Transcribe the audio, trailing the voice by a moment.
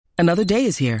Another day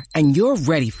is here, and you're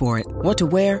ready for it. What to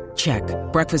wear? Check.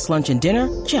 Breakfast, lunch, and dinner?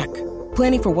 Check.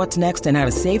 Planning for what's next and how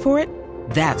to save for it?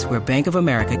 That's where Bank of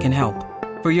America can help.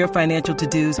 For your financial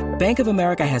to-dos, Bank of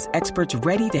America has experts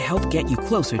ready to help get you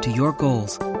closer to your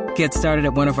goals. Get started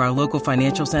at one of our local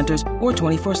financial centers or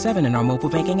 24/7 in our mobile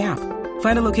banking app.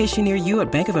 Find a location near you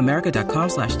at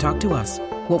bankofamerica.com/talktous.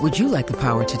 What would you like the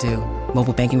power to do?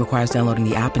 Mobile banking requires downloading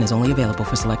the app and is only available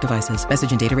for select devices.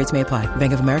 Message and data rates may apply.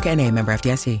 Bank of America N.A., member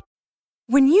FDIC.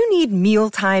 When you need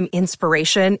mealtime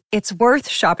inspiration, it's worth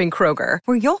shopping Kroger,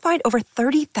 where you'll find over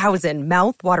 30,000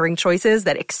 mouth-watering choices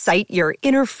that excite your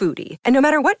inner foodie. And no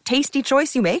matter what tasty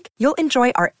choice you make, you'll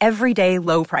enjoy our everyday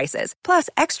low prices, plus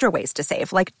extra ways to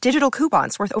save, like digital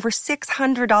coupons worth over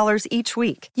 $600 each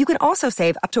week. You can also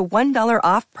save up to $1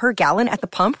 off per gallon at the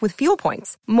pump with fuel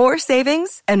points. More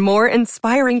savings and more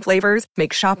inspiring flavors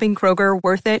make shopping Kroger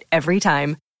worth it every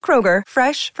time. Kroger,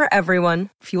 fresh for everyone.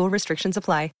 Fuel restrictions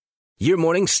apply. Your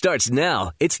morning starts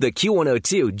now. It's the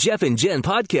Q102 Jeff and Jen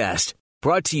podcast,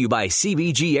 brought to you by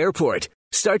CBG Airport.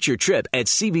 Start your trip at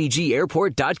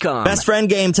CBGAirport.com. Best friend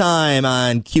game time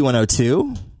on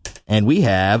Q102. And we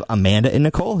have Amanda and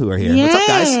Nicole who are here. Yay. What's up,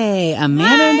 guys?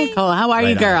 Amanda and Nicole. How are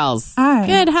you girls? Hi.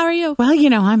 Good. How are you? Well,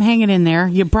 I'm hanging in there.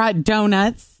 You brought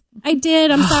donuts. I did.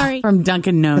 I'm sorry. From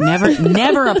Dunkin'. No,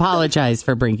 never apologize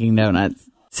for bringing donuts.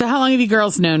 So how long have you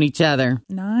girls known each other?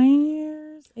 9 years.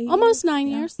 Almost 9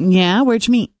 years. Yeah. Where'd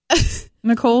you meet?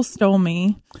 Nicole stole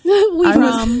me.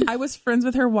 I was friends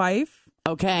with her wife.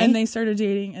 Okay. And they started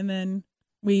dating, and then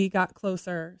we got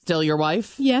closer. Still your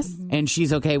wife? Yes. And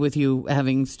she's okay with you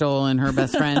having stolen her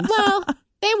best friend? Well,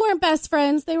 they weren't best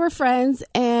friends. They were friends.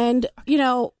 And,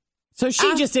 So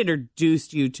she just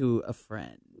introduced you to a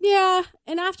friend. yeah.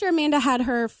 And after Amanda had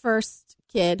her first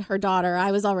kid, her daughter,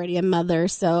 I was already a mother.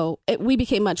 So we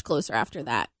became much closer after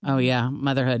that. Oh, yeah.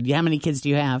 Motherhood. How many kids do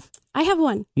you have? I have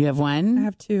one. You have one? I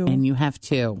have 2. And you have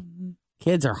 2.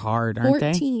 Kids are hard, aren't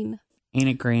 14. they? Ain't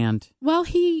it grand? Well,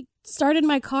 he started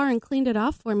my car and cleaned it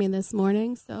off for me this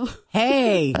morning. So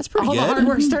Hey, That's pretty all good. the hard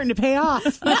work's starting to pay off.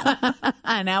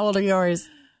 And how old are yours?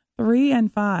 3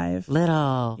 and 5.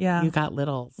 Little. Yeah. You got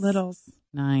littles. Littles.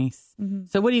 Nice. Mm-hmm.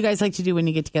 So what do you guys like to do when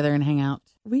you get together and hang out?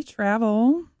 We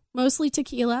travel. mostly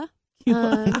tequila.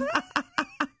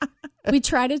 We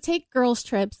try to take girls'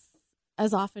 trips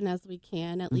as often as we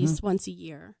can, at least once a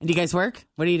year. And do you guys work?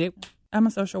 What do you do? I'm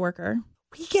a social worker.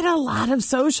 We get a lot of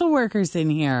social workers in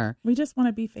here. We just want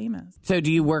to be famous. So do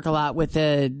you work a lot with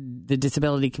the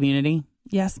disability community?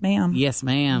 Yes, ma'am. Yes,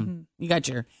 ma'am. Mm-hmm. You got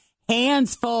your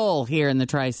hands full here in the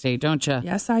tri-state, don't you?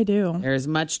 Yes, I do. There's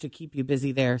much to keep you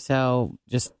busy there. So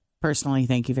just personally,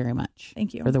 thank you very much.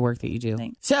 Thank you. For the work that you do.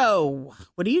 Thanks. So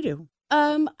what do you do?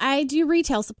 I do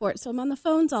retail support, so I'm on the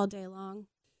phones all day long.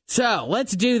 So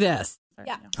let's do this. Sorry,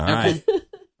 Yeah. no. All right.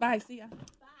 Bye. See ya.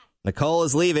 Nicole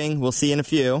is leaving. We'll see you in a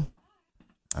few.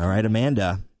 All right,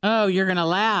 Amanda. Oh, you're going to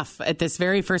laugh at this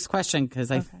very first question because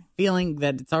I'm feeling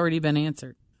that it's already been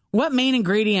answered. What main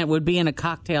ingredient would be in a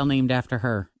cocktail named after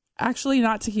her? Actually,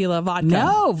 not tequila, vodka.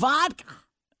 No, vodka.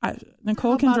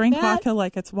 Nicole How can about drink that? vodka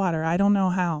like it's water. I don't know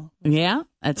how. Yeah,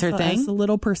 that's her So, thing. as a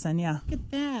little person, yeah. Look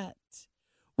at that.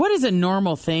 What is a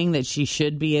normal thing that she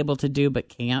should be able to do but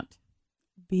can't?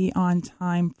 Be on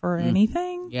time for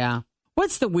anything. Yeah.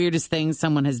 What's the weirdest thing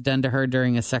someone has done to her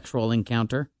during a sexual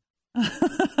encounter?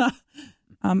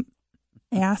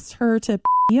 Asked her to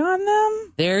pee on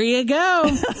them. There you go.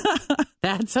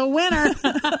 That's a winner.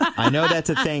 I know that's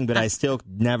a thing, but I still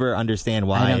never understand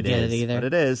why I don't it get is. it either. But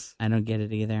it is. I don't get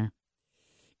it either.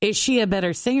 Is she a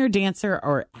better singer, dancer,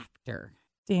 or actor?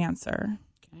 Dancer.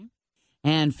 Okay.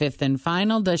 And fifth and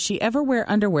final, does she ever wear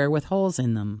underwear with holes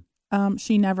in them?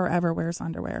 She never ever wears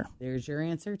underwear. There's your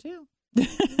answer, too. All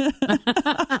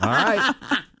right.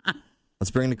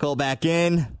 Let's bring Nicole back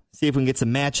in. See if we can get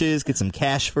some matches, get some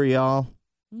cash for y'all.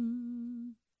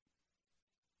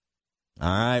 All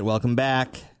right. Welcome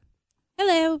back.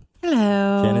 Hello.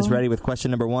 Hello. Jen is ready with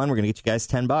question number 1. We're going to get you guys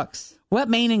 $10. What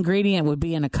main ingredient would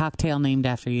be in a cocktail named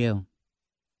after you?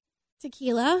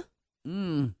 Tequila.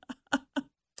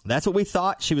 That's what we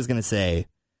thought she was going to say.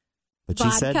 But she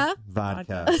said Vodka?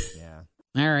 vodka. Yeah.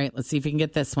 All right, let's see if we can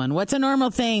get this one. What's a normal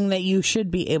thing that you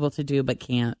should be able to do but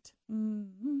can't?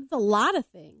 It's a lot of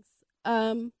things.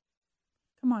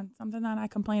 Come on, something that I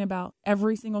complain about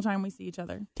every single time we see each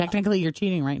other. Technically, you're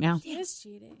cheating right now. It is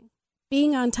cheating.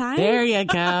 Being on time. There you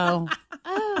go.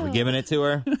 Oh. We're giving it to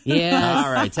her? Yes.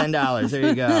 All right, $10. There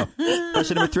you go.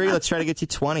 Question number 3, let's try to get you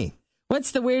 20.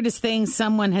 What's the weirdest thing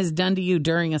someone has done to you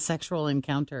during a sexual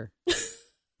encounter?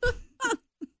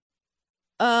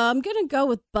 I'm going to go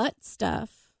with butt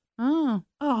stuff. Oh.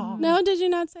 Oh. No, did you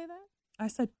not say that? I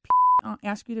said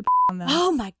ask you to on them.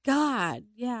 Oh my God.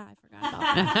 Yeah, I forgot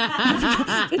about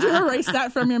that. Did you erase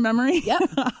that from your memory? Yep.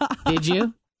 Did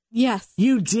you? Yes.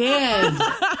 You did.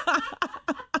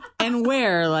 And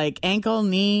where? Like ankle,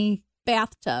 knee?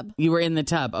 Bathtub. You were in the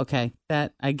tub. Okay.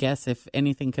 That, I guess, if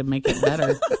anything could make it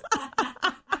better.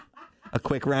 A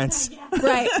quick rinse.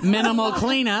 Right. Minimal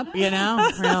cleanup,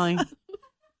 really.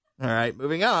 All right,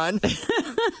 moving on.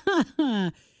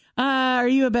 Are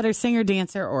you a better singer,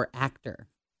 dancer, or actor?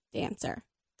 Dancer.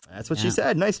 That's what she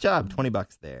said. Nice job.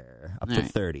 $20 there. Up to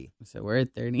 30. So we're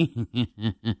at 30.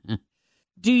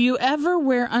 Do you ever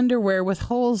wear underwear with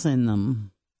holes in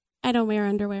them? I don't wear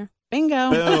underwear.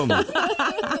 Bingo. Boom.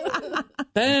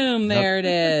 Boom. There it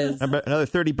is. Another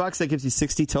 $30. That gives you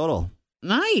 60 total.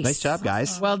 Nice. Nice job,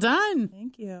 guys. Well done.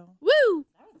 Thank you. Woo!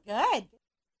 Good.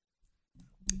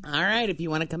 All right. If you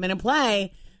want to come in and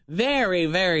play, very,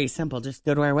 very simple. Just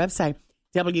go to our website,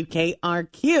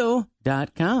 WKRQ.com.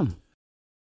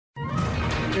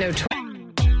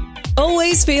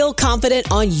 Always feel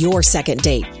confident on your second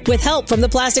date. With help from the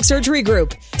Plastic Surgery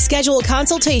Group. Schedule a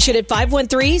consultation at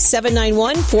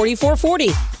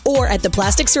 513-791-4440 or at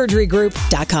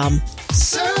theplasticsurgerygroup.com.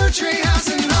 Surgery has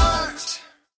an art.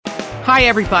 Hi,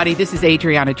 everybody. This is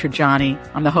Adriana Trajani.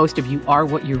 I'm the host of You Are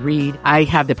What You Read. I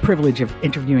have the privilege of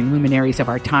interviewing luminaries of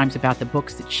our times about the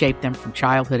books that shaped them from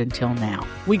childhood until now.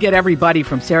 We get everybody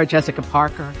from Sarah Jessica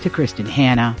Parker to Kristen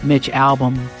Hanna, Mitch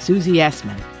Albom, Susie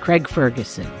Essman, Craig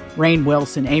Ferguson, Rainn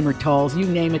Wilson, Amor Tolls, you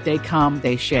name it, they come,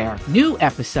 they share. New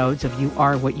episodes of You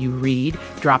Are What You Read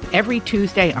drop every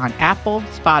Tuesday on Apple,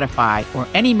 Spotify, or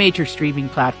any major streaming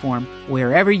platform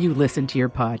wherever you listen to your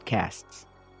podcasts.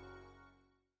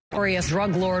 Notorious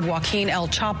drug lord Joaquin El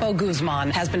Chapo Guzman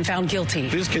has been found guilty.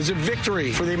 This is a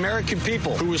victory for the American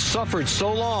people who has suffered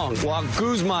so long while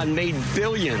Guzman made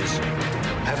billions.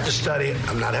 I have to study it.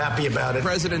 I'm not happy about it.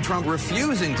 President Trump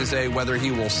refusing to say whether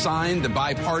he will sign the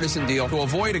bipartisan deal to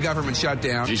avoid a government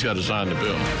shutdown. He's got to sign the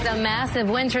bill. The massive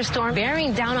winter storm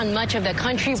bearing down on much of the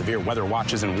country. Severe weather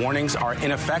watches and warnings are in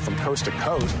effect from coast to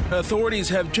coast. Authorities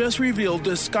have just revealed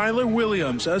that Skylar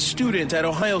Williams, a student at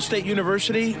Ohio State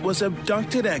University, was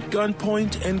abducted at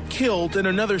gunpoint and killed in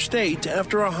another state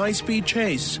after a high-speed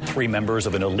chase. 3 members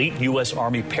of an elite U.S.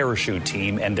 Army parachute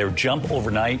team and their jump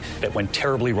overnight that went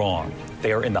terribly wrong.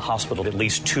 They are in the hospital, at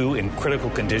least 2 in critical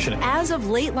condition. As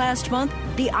of late last month,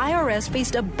 the IRS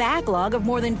faced a backlog of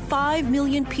more than 5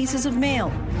 million pieces of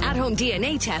mail. At-home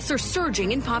DNA tests are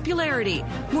surging in popularity.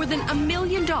 More than 1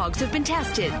 million dogs have been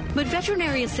tested. But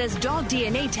veterinarians says dog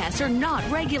DNA tests are not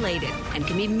regulated and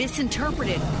can be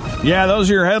misinterpreted. Yeah,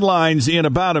 those are your headlines in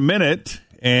about a minute.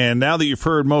 And now that you've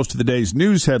heard most of the day's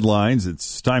news headlines,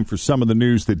 it's time for some of the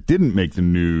news that didn't make the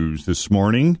news this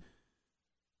morning.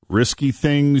 Risky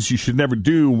things you should never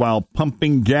do while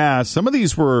pumping gas. Some of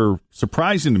these were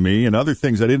surprising to me, and other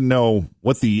things I didn't know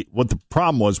what the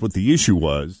problem was, what the issue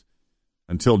was,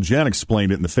 until Jen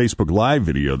explained it in the Facebook Live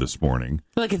video this morning.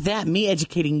 Look at that, me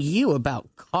educating you about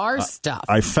car stuff.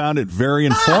 I found it very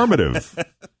informative.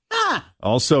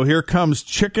 Also, here comes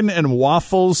Chicken and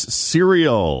Waffles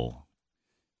cereal.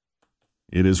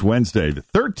 It is Wednesday, the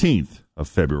 13th of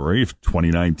February of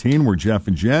 2019. We're Jeff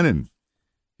and Jen, and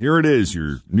here it is,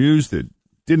 your news that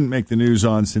didn't make the news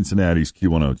on Cincinnati's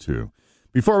Q102.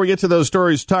 Before we get to those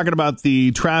stories, talking about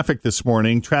the traffic this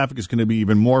morning, traffic is going to be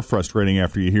even more frustrating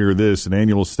after you hear this. An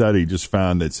annual study just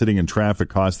found that sitting in traffic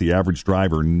costs the average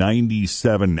driver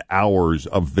 97 hours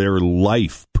of their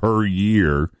life per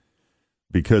year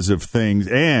because of things,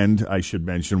 and I should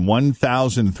mention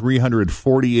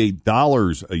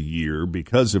 $1,348 a year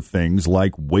because of things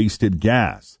like wasted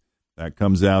gas. That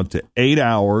comes out to 8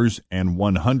 hours and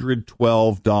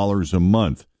 $112 a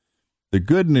month. The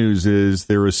good news is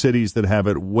there are cities that have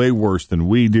it way worse than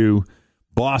we do.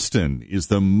 Boston is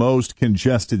the most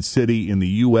congested city in the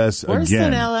U.S. Worse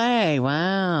again. than L.A.,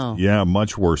 wow. Yeah,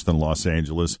 much worse than Los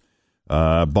Angeles.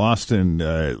 Boston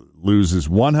loses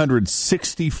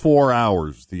 164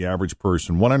 hours, the average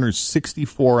person,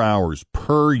 164 hours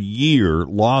per year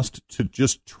lost to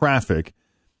just traffic.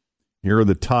 Here are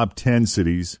the top 10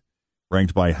 cities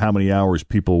ranked by how many hours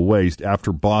people waste.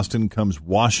 After Boston comes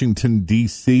Washington,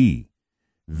 D.C.,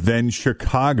 then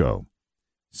Chicago,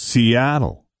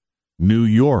 Seattle, New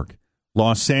York.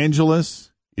 Los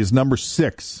Angeles is number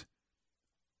 6.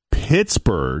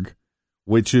 Pittsburgh,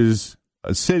 which is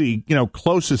a city,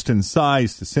 closest in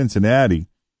size to Cincinnati,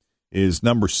 is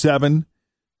number 7,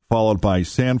 followed by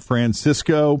San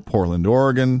Francisco, Portland,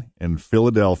 Oregon, and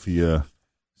Philadelphia.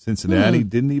 Cincinnati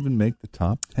didn't even make the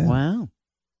top 10. Wow.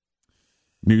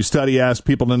 New study asked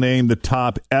people to name the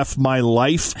top F my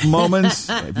life moments.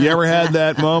 Have you ever had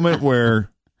that moment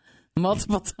where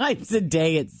Multiple times a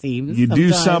day, it seems. You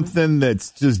do something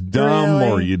that's just dumb,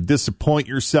 Really? or you disappoint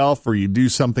yourself, or you do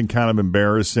something kind of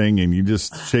embarrassing, and you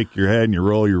just shake your head and you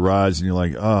roll your eyes, and you're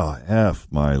like, oh, F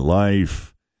my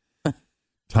life.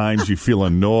 Times you feel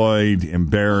annoyed,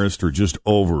 embarrassed, or just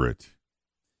over it.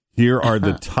 Here are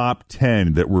the top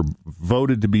 10 that were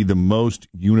voted to be the most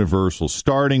universal,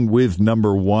 starting with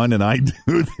number 1, and I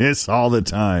do this all the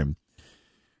time.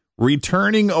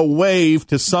 Returning a wave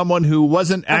to someone who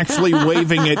wasn't actually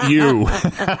waving at you.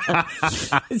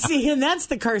 See, and that's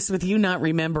the curse with you not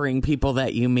remembering people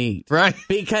that you meet. Right.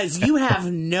 Because you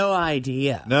have no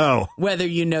idea whether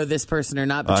you know this person or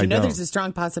not, but you know there's a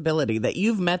strong possibility that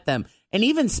you've met them and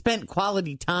even spent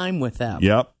quality time with them.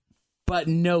 Yep. But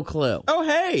no clue. Oh,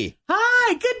 hey.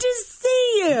 Hi, good to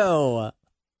see you.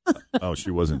 Oh, she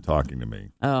wasn't talking to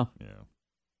me. Oh. Yeah.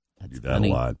 I do that a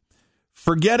lot.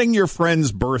 Forgetting your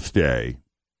friend's birthday.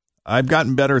 I've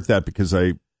gotten better at that because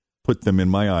I put them in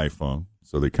my iPhone,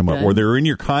 so they come up, or they're in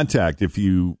your contact. If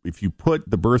you put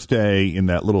the birthday in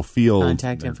that little field,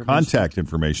 contact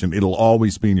information, it'll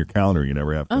always be in your calendar. You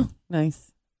never have to. Oh,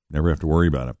 nice. Never have to worry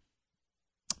about it.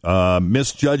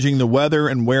 Misjudging the weather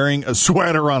and wearing a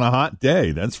sweater on a hot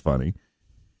day. That's funny.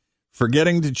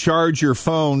 Forgetting to charge your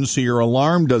phone so your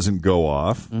alarm doesn't go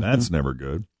off. Mm-hmm. That's never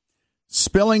good.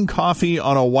 Spilling coffee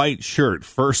on a white shirt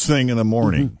first thing in the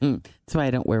morning. That's why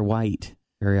I don't wear white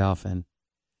very often.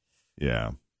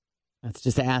 Yeah. That's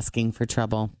just asking for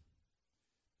trouble.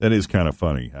 That is kind of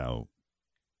funny how,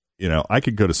 I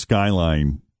could go to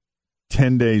Skyline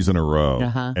 10 days in a row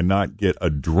and not get a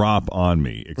drop on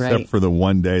me, except for the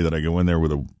one day that I go in there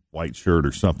with a white shirt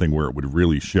or something where it would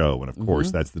really show. And, of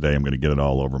course, that's the day I'm going to get it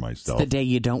all over myself. It's the day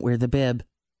you don't wear the bib.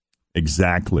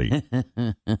 Exactly.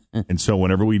 And so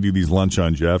whenever we do these Lunch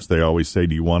on Jeffs, they always say,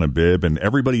 do you want a bib? And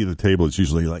everybody at the table is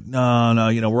usually like,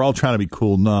 no, we're all trying to be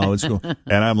cool. No, it's cool.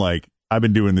 And I'm like, I've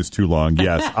been doing this too long.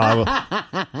 Yes,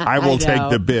 I will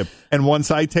take the bib. And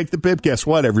once I take the bib, guess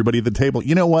what? Everybody at the table,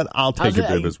 you know what? I'll take a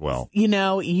bib as well.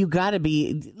 You got to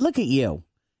be, look at you.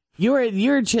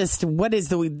 You're just, what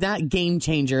is not game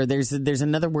changer? There's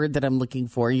another word that I'm looking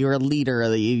for. You're a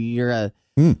leader. You're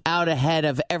out ahead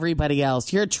of everybody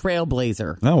else. You're a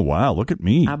trailblazer. Oh, wow. Look at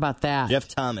me. How about that? Jeff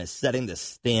Thomas setting the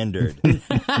standard. The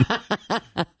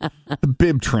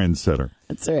bib trendsetter.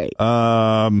 That's right.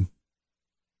 And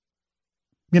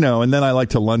then I like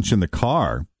to lunch in the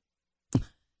car.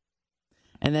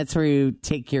 And that's where you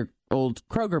take your old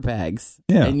Kroger bags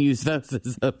and use those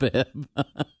as a bib.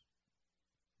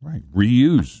 Right.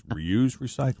 Reuse,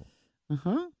 recycle.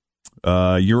 Uh-huh.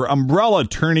 Your umbrella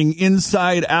turning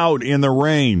inside out in the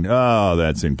rain. Oh,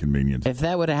 that's inconvenient. If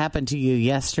that would have happened to you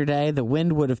yesterday, the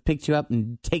wind would have picked you up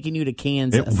and taken you to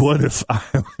Kansas. It would have.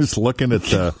 I was looking at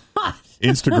the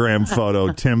Instagram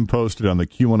photo Tim posted on the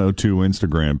Q102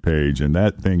 Instagram page, and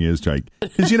that thing is like,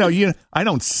 because I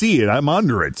don't see it. I'm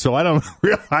under it, so I don't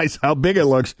realize how big it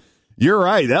looks. You're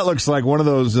right. That looks like one of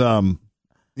those,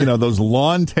 those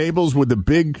lawn tables with the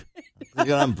big. Like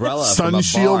an umbrella sun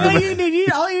shield.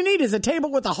 All you need is a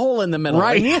table with a hole in the middle.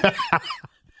 Right.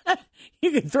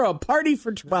 You can throw a party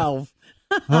for 12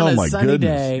 on oh, a my sunny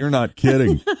goodness. day. You're not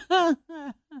kidding.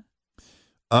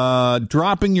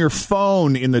 Dropping your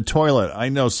phone in the toilet. I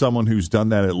know someone who's done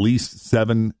that at least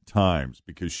 7 times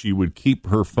because she would keep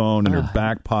her phone in her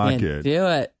back pocket. Can't do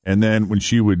it. And then when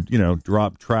she would,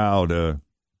 drop trow to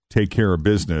take care of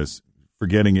business,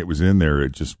 forgetting it was in there,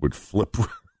 it just would flip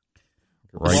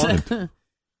right in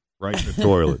the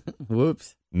toilet.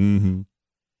 Whoops. Mm-hmm.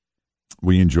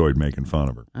 We enjoyed making fun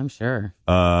of her. I'm sure.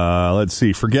 Let's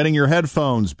see. Forgetting your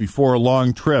headphones before a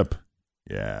long trip.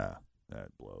 Yeah, that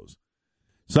blows.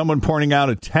 Someone pointing out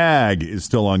a tag is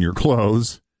still on your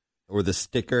clothes. Or the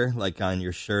sticker, like on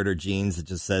your shirt or jeans, that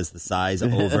just says the size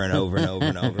over and over and over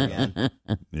and over again.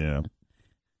 Yeah.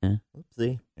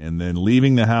 Oopsie. And then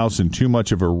leaving the house in too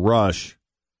much of a rush,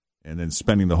 and then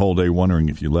spending the whole day wondering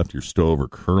if you left your stove or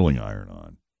curling iron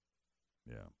on.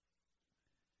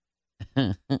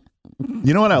 Yeah.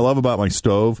 You know what I love about my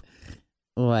stove?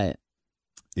 What?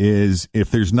 Is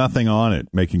if there's nothing on it,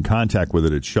 making contact with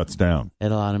it, it shuts down.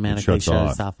 It'll automatically shut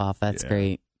itself off. That's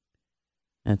great.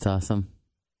 That's awesome.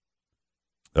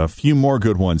 A few more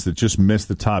good ones that just missed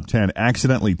the top 10.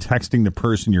 Accidentally texting the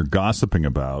person you're gossiping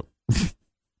about.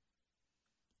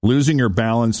 Losing your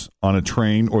balance on a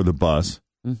train or the bus.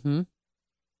 Mm-hmm.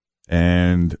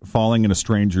 And falling in a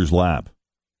stranger's lap.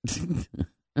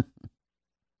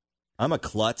 I'm a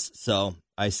klutz, so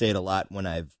I say it a lot when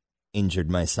I've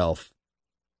injured myself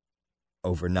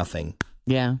over nothing.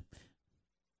 Yeah.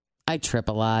 I trip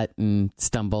a lot and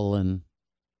stumble, and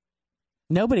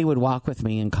nobody would walk with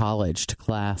me in college to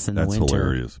class in the winter. That's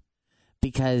hilarious.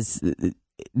 because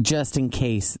just in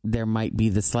case there might be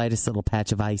the slightest little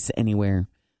patch of ice anywhere,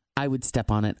 I would step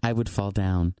on it. I would fall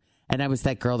down. And I was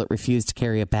that girl that refused to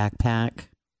carry a backpack.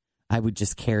 I would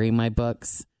just carry my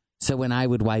books. So when I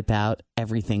would wipe out,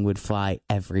 everything would fly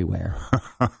everywhere.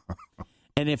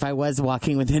 And if I was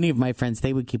walking with any of my friends,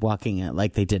 they would keep walking it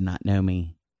like they did not know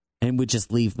me and would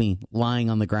just leave me lying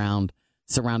on the ground,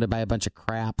 surrounded by a bunch of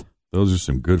crap. Those are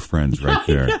some good friends right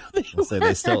there.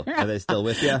 So are they still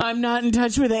with you? I'm not in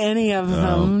touch with any of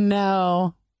them.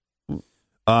 No.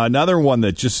 Another one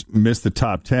that just missed the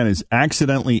top 10 is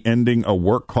accidentally ending a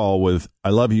work call with, I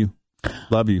love you.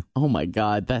 Love you. Oh, my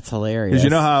God. That's hilarious. Because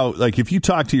you know how, like, if you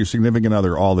talk to your significant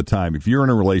other all the time, if you're in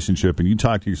a relationship and you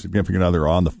talk to your significant other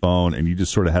on the phone and you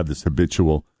just sort of have this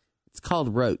habitual. It's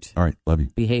called rote. All right. Love you.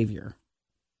 Behavior.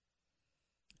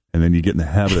 And then you get in the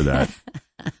habit of that.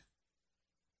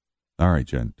 All right,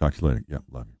 Jen. Talk to you later. Yeah.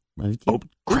 Love you. Love you. Oh,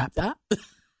 crap.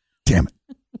 Damn it.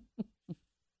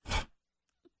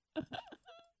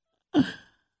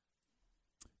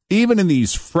 Even in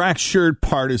these fractured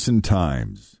partisan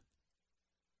times,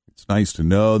 it's nice to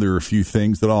know there are a few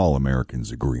things that all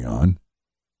Americans agree on,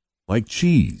 like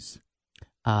cheese.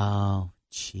 Oh,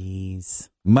 cheese.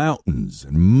 Mountains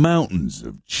and mountains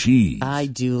of cheese. I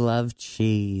do love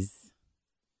cheese.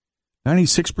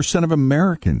 96% of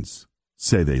Americans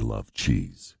say they love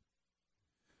cheese.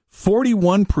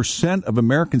 41% of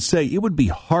Americans say it would be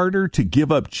harder to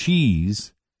give up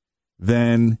cheese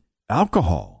than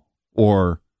alcohol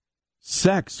or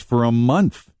sex for a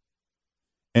month.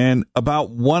 And about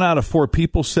 1 out of 4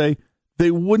 people say they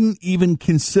wouldn't even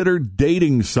consider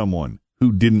dating someone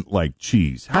who didn't like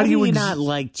cheese. How do you not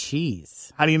like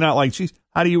cheese? How do you not like cheese?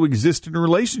 How do you exist in a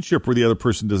relationship where the other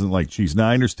person doesn't like cheese? Now,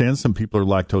 I understand some people are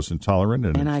lactose intolerant,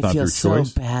 and it's I not feel their so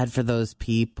choice. bad for those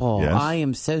people. Yes. I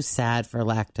am so sad for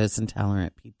lactose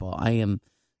intolerant people. I am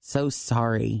so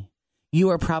sorry. You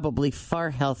are probably far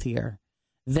healthier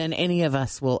than any of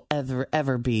us will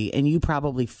ever be, and you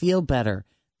probably feel better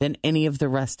than any of the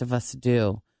rest of us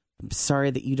do. I'm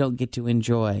sorry that you don't get to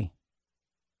enjoy.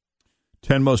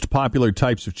 10 most popular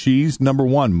types of cheese. Number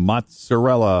 1,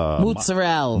 mozzarella.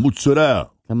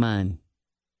 Mozzarella. Come on.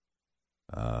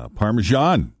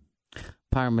 Parmesan.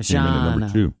 Parmesan. Number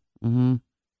 2. Mm-hmm.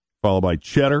 Followed by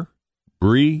cheddar,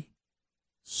 brie,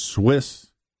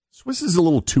 Swiss. Swiss is a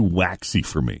little too waxy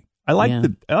for me. I like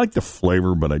the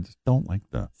flavor, but I just don't like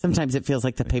the. Sometimes it feels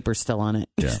like the paper's still on it.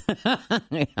 Yeah.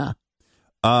 Yeah.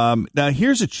 Now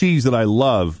here's a cheese that I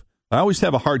love. I always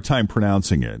have a hard time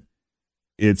pronouncing it.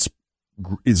 Is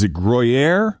it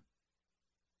Gruyere?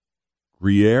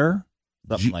 Gruyere?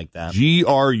 Something like that.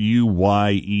 Gruyere.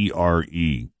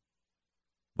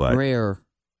 But Gruyere.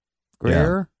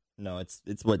 Yeah. No, it's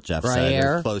what Jeff Gruyere.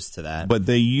 said. It's close to that. But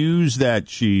they use that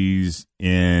cheese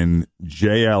in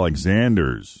J.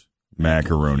 Alexander's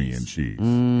macaroni and cheese.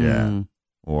 Yeah.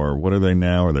 Or what are they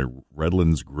now? Are they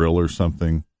Redlands Grill or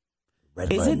something?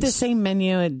 Is it the same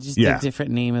menu? It's just a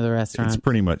different name of the restaurant? It's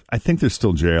pretty much. I think they're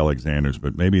still J. Alexander's,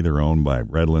 but maybe they're owned by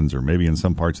Redlands, or maybe in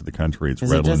some parts of the country it's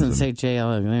Redlands. It doesn't say J.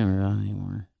 Alexander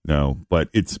anymore. No, but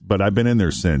I've been in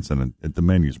there since, and the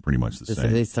menu's pretty much the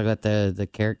same. They still got the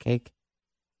carrot cake?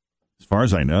 As far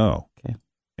as I know. Okay.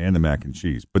 And the mac and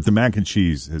cheese. But the mac and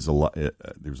cheese has a lot.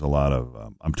 There's a lot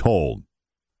of. I'm told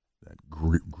that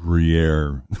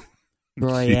Gruyere.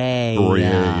 Gruyere,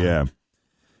 yeah.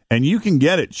 And you can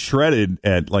get it shredded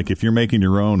at, like, if you're making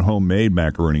your own homemade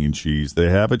macaroni and cheese, they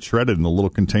have it shredded in the little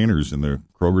containers in the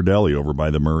Kroger Deli over by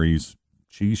the Murray's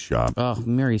Cheese Shop. Oh,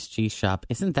 Murray's Cheese Shop.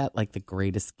 Isn't that like the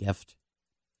greatest gift?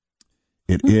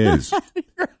 It is.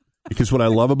 Because what I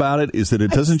love about it is that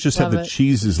it doesn't just have the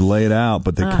cheeses laid out,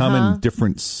 but they come in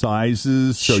different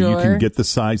sizes, so you can get the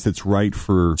size that's right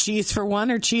for... Cheese for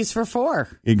 1 or cheese for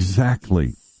 4.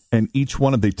 Exactly. And each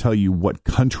one, they tell you what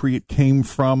country it came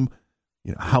from,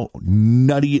 you know, how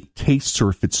nutty it tastes, or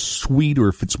if it's sweet, or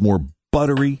if it's more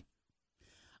buttery.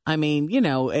 I mean, you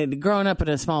know, growing up in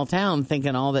a small town,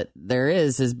 thinking all that there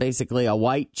is basically a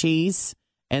white cheese,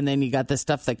 and then you got the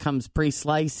stuff that comes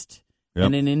pre-sliced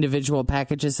and in individual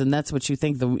packages, and that's what you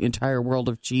think the entire world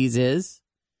of cheese is.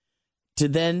 To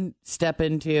then step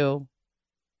into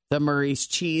the Murray's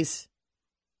Cheese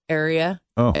area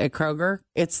at Kroger,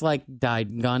 it's like died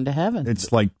and gone to heaven.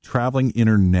 It's like traveling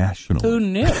international. Who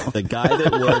knew? The guy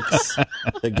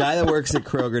that works at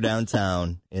Kroger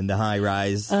downtown in the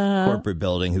high-rise corporate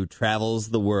building, who travels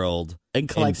the world and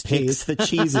collects picks the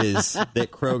cheeses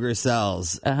that Kroger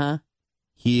sells.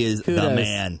 He is the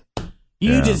man.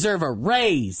 You deserve a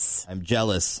raise. I'm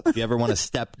jealous. If you ever want to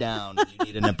step down, you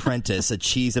need an apprentice, a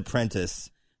cheese apprentice.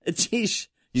 A cheese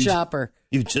shopper.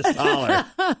 You just holler.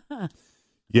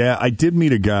 Yeah, I did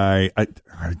meet a guy. I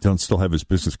don't still have his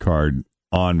business card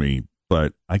on me,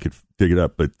 but I could dig it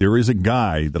up. But there is a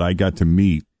guy that I got to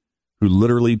meet who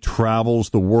literally travels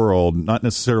the world, not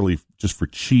necessarily just for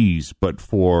cheese, but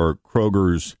for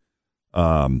Kroger's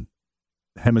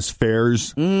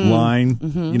Hemispheres line.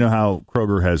 Mm-hmm. You know how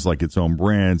Kroger has like its own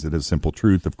brands. It has Simple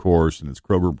Truth, of course, and it's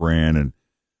Kroger brand and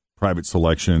Private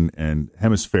Selection. And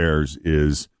Hemispheres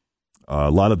is a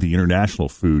lot of the international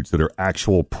foods that are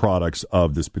actual products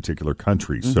of this particular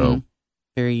country. Mm-hmm. So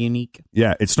very unique.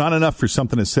 Yeah, it's not enough for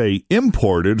something to say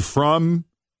imported from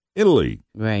Italy.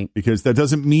 Right. Because that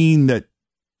doesn't mean that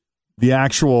the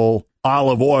actual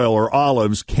olive oil or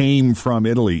olives came from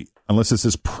Italy unless it's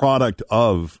this product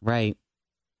of. Right.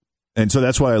 And so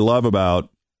that's what I love about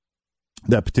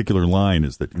that particular line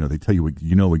is that, they tell you,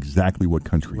 exactly what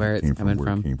country where it came from,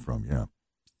 where it came from.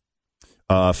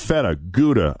 Yeah. Feta,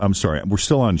 Gouda. I'm sorry. We're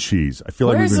still on cheese. I feel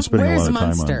like we've been spending a lot of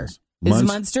time on this. Is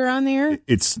Munster on there?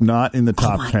 It's not in the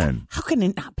top 10. How can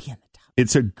it not be in the top?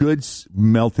 It's a good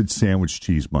melted sandwich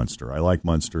cheese, Munster. I like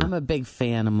Munster. I'm a big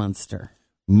fan of Munster.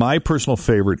 My personal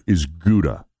favorite is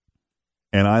Gouda.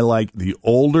 And I like the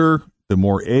older, the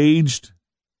more aged,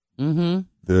 the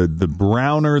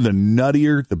browner, the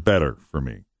nuttier, the better for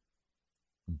me.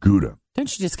 Gouda.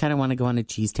 Don't you just kind of want to go on a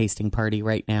cheese tasting party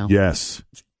right now? Yes,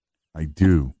 I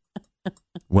do.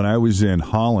 When I was in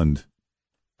Holland,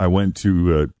 I went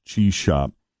to a cheese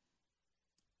shop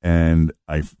and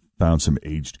I found some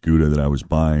aged Gouda that I was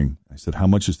buying. I said, "How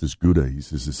much is this Gouda?" He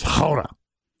says, "It's Gouda."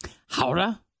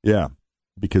 Gouda? Yeah,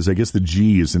 because I guess the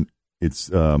G isn't. It's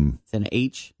an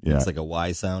H. Yeah, it's like a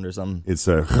Y sound or something. It's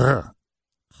a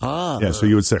yeah. So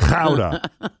you would say Gouda.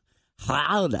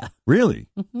 Gouda. Really?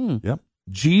 Mm-hmm. Yep.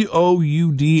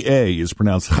 Gouda is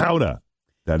pronounced Gouda.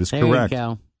 That is correct. There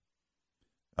you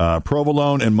go.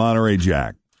 Provolone and Monterey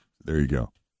Jack. There you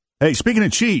go. Hey, speaking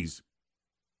of cheese,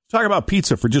 let's talk about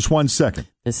pizza for just 1 second.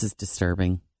 This is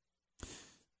disturbing.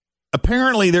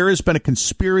 Apparently, there has been a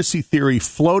conspiracy theory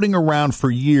floating around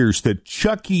for years that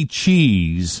Chuck E.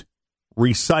 Cheese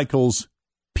recycles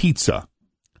pizza.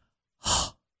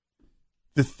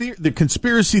 The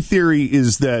conspiracy theory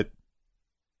is that,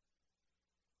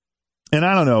 and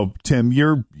I don't know, Tim,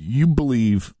 you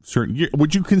believe certain.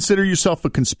 Would you consider yourself a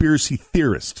conspiracy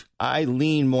theorist? I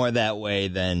lean more that way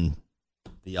than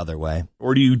the other way.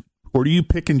 Or do you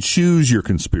pick and choose your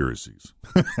conspiracies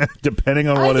depending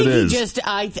on what it is?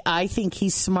 I think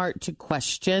he's smart to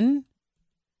question.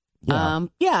 Yeah.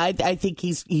 I think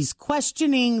he's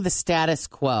questioning the status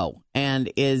quo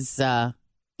and is All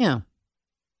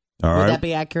right. Would that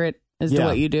be accurate as to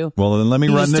what you do? Well, then let me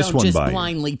run this one by you. Don't just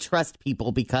blindly trust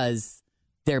people because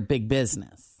they're big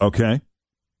business. Okay.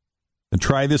 And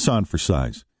try this on for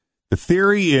size. The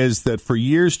theory is that for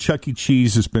years, Chuck E.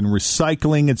 Cheese has been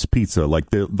recycling its pizza. Like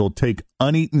they'll take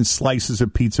uneaten slices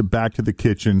of pizza back to the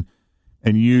kitchen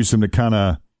and use them to kind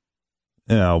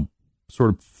of,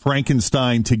 sort of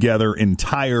Frankenstein together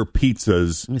entire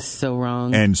pizzas. It's so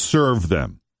wrong. And serve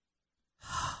them.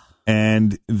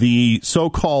 And the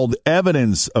so-called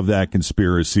evidence of that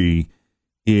conspiracy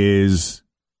is,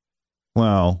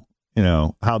 how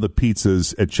the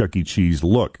pizzas at Chuck E. Cheese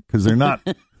look. Because they're not...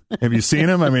 Have you seen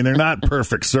them? I mean, they're not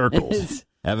perfect circles.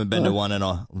 Haven't been to one in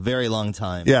a very long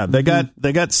time. Yeah, they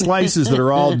got slices that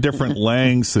are all different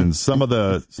lengths, and some of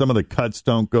the cuts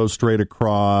don't go straight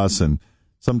across, and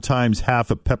sometimes half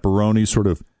a pepperoni sort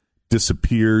of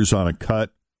disappears on a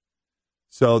cut.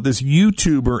 So this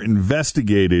YouTuber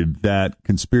investigated that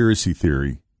conspiracy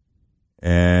theory,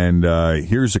 and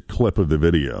here's a clip of the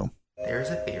video. There's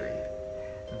a theory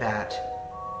that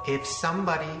if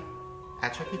somebody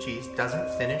at Chuck E. Cheese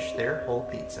doesn't finish their whole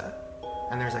pizza,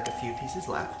 and there's like a few pieces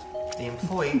left, the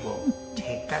employee will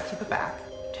take that to the back,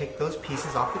 take those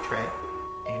pieces off the tray,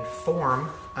 and form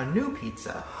a new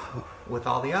pizza with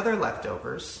all the other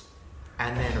leftovers,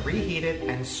 and then reheat it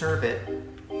and serve it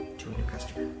to a new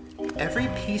customer. Every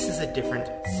piece is a different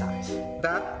size.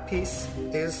 That piece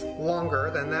is longer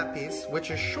than that piece,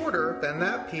 which is shorter than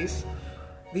that piece.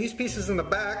 These pieces in the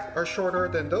back are shorter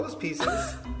than those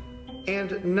pieces.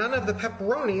 And none of the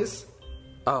pepperonis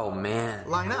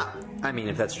line up. I mean,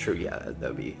 if that's true, yeah, that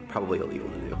would be probably illegal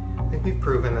to do. I think we've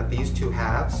proven that these two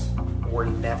halves were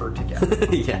never together.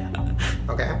 Yeah.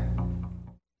 Okay.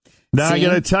 Now, I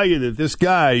got to tell you that this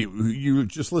guy you were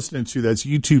just listening to, that's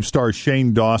YouTube star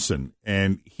Shane Dawson,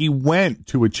 and he went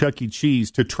to a Chuck E.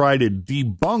 Cheese to try to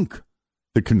debunk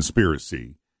the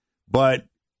conspiracy. But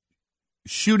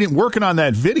working on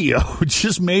that video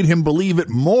just made him believe it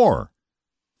more.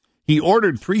 He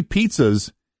ordered 3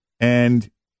 pizzas, and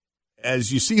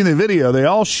as you see in the video, they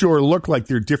all sure look like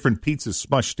they're different pizzas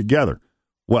smushed together.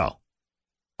 Well,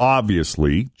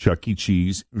 obviously, Chuck E.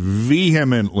 Cheese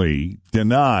vehemently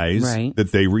denies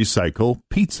that they recycle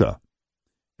pizza.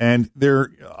 And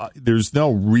there's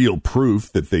no real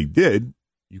proof that they did.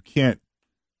 You can't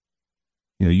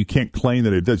claim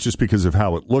that it does just because of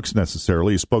how it looks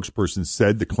necessarily. A spokesperson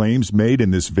said the claims made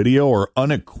in this video are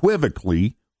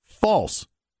unequivocally false.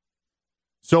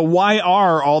 So why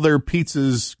are all their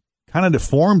pizzas kind of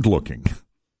deformed looking?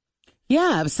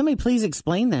 Yeah, somebody please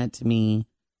explain that to me.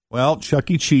 Well,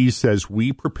 Chuck E. Cheese says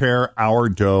we prepare our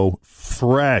dough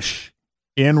fresh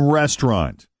in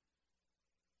restaurant,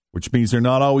 which means they're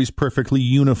not always perfectly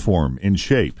uniform in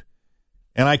shape.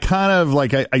 And I kind of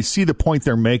I see the point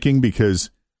they're making because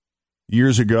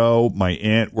years ago, my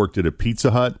aunt worked at a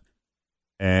Pizza Hut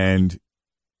and,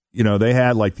 they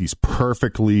had like these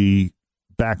perfectly,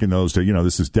 back in those days,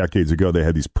 this is decades ago, they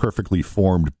had these perfectly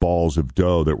formed balls of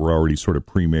dough that were already sort of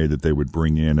pre-made that they would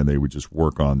bring in and they would just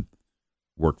work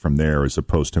from there as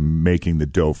opposed to making the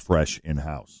dough fresh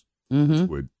in-house, which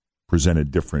would present a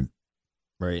different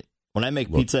Right. When I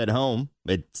make pizza at home,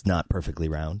 it's not perfectly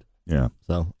round. Yeah.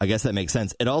 So I guess that makes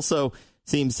sense. It also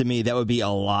seems to me that would be a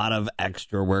lot of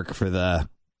extra work for the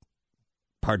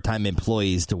part-time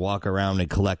employees to walk around and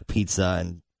collect pizza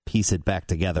and piece it back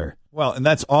together. Well, and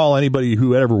that's all anybody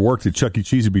who ever worked at Chuck E.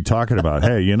 Cheese would be talking about.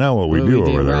 Hey, you know what we do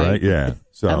over there, right? Yeah.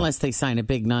 So unless they sign a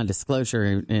big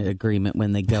non-disclosure agreement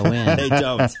when they go in. They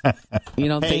don't. You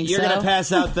don't think you're so? going to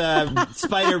pass out the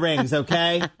spider rings,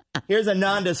 okay? Here's a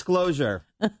non-disclosure.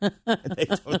 They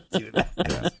don't do that.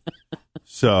 Yeah.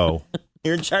 So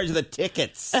you're in charge of the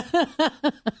tickets.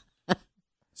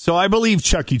 So I believe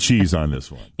Chuck E. Cheese on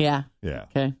this one. Yeah. Yeah.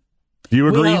 Okay. Do you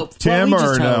agree, Tim,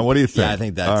 well, or no? What do you think? Yeah, I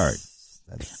think that's all right.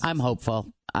 I'm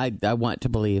hopeful. I want to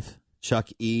believe. Chuck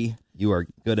E., you are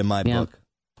good in my book.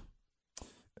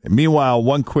 Meanwhile,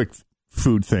 one quick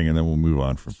food thing, and then we'll move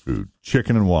on from food.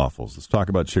 Chicken and waffles. Let's talk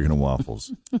about chicken and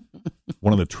waffles.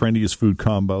 One of the trendiest food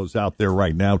combos out there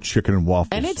right now, chicken and waffles.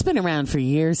 And it's been around for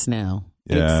years now.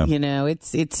 Yeah.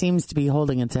 It seems to be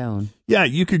holding its own. Yeah,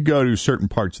 you could go to certain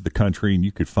parts of the country and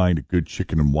you could find a good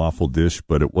chicken and waffle dish,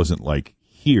 but it wasn't like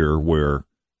here where,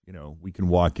 we can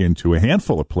walk into a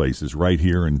handful of places right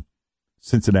here in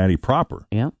Cincinnati proper.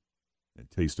 Yeah.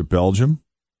 Taste of Belgium,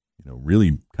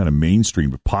 really kind of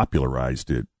mainstream, but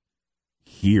popularized it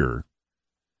here.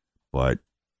 But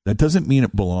that doesn't mean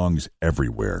it belongs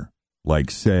everywhere.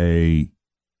 Like, say,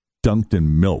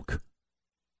 Dunkin' Milk.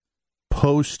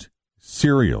 Post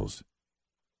Cereals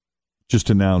just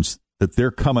announced that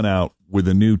they're coming out with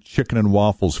a new chicken and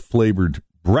waffles flavored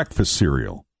breakfast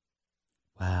cereal.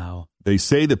 Wow. They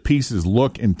say the pieces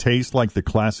look and taste like the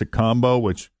classic combo,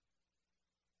 which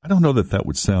I don't know that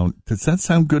would sound. Does that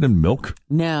sound good in milk?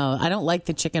 No, I don't like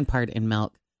the chicken part in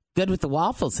milk. Good with the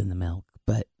waffles in the milk,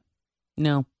 but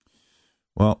no.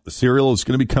 Well, the cereal is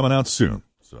going to be coming out soon.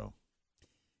 So,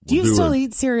 do you still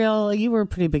eat cereal? You were a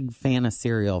pretty big fan of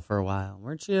cereal for a while,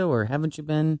 weren't you? Or haven't you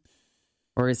been?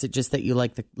 Or is it just that you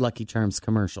like the Lucky Charms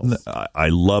commercials? I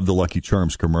love the Lucky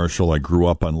Charms commercial. I grew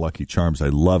up on Lucky Charms. I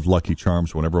loved Lucky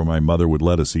Charms. Whenever my mother would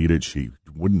let us eat it, she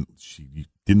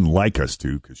didn't like us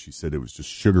to because she said it was just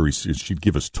sugary. She'd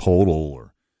give us Total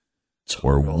or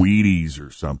Wheaties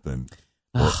or something.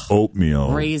 Or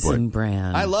oatmeal. Raisin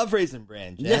Bran. I love Raisin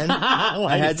Bran, Jen.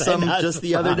 I had some just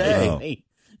the other day.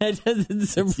 It doesn't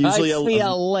surprise me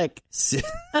a lick.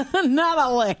 Not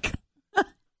a lick.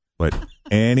 But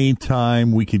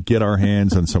anytime we could get our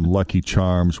hands on some Lucky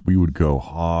Charms, we would go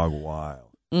hog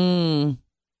wild. God,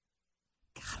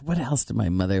 what else did my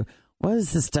mother... What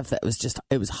was the stuff that was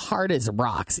it was hard as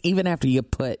rocks, even after you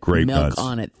put grape milk nuts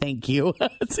on it. Thank you.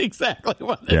 That's exactly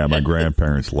what it Yeah, my is.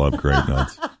 grandparents loved grape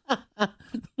nuts.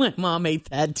 My mom ate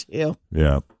that too.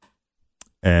 Yeah.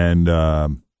 And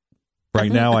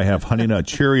right now I have Honey Nut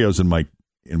Cheerios in my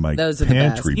Those are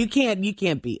pantry. the best. You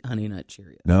can't beat Honey Nut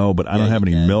Cheerios. No, but I don't have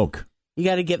any milk. You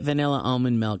got to get vanilla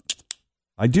almond milk.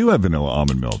 I do have vanilla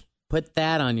almond milk. Put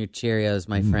that on your Cheerios,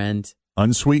 my friend.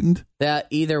 Unsweetened?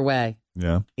 Either way.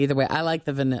 Yeah. Either way. I like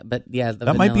the vanilla, but yeah,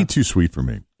 that might be too sweet for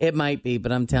me. It might be,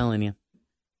 but I'm telling you.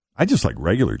 I just like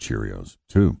regular Cheerios,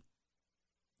 too.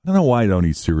 I don't know why I don't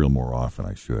eat cereal more often.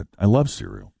 I should. I love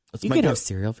cereal. You could have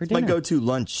cereal for dinner. My go-to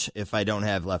lunch, if I don't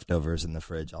have leftovers in the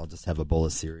fridge, I'll just have a bowl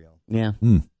of cereal. Yeah.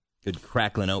 Mm. Good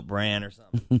crackling oat bran or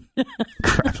something.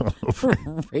 Crackling oat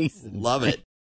bran. Raisins. Love it.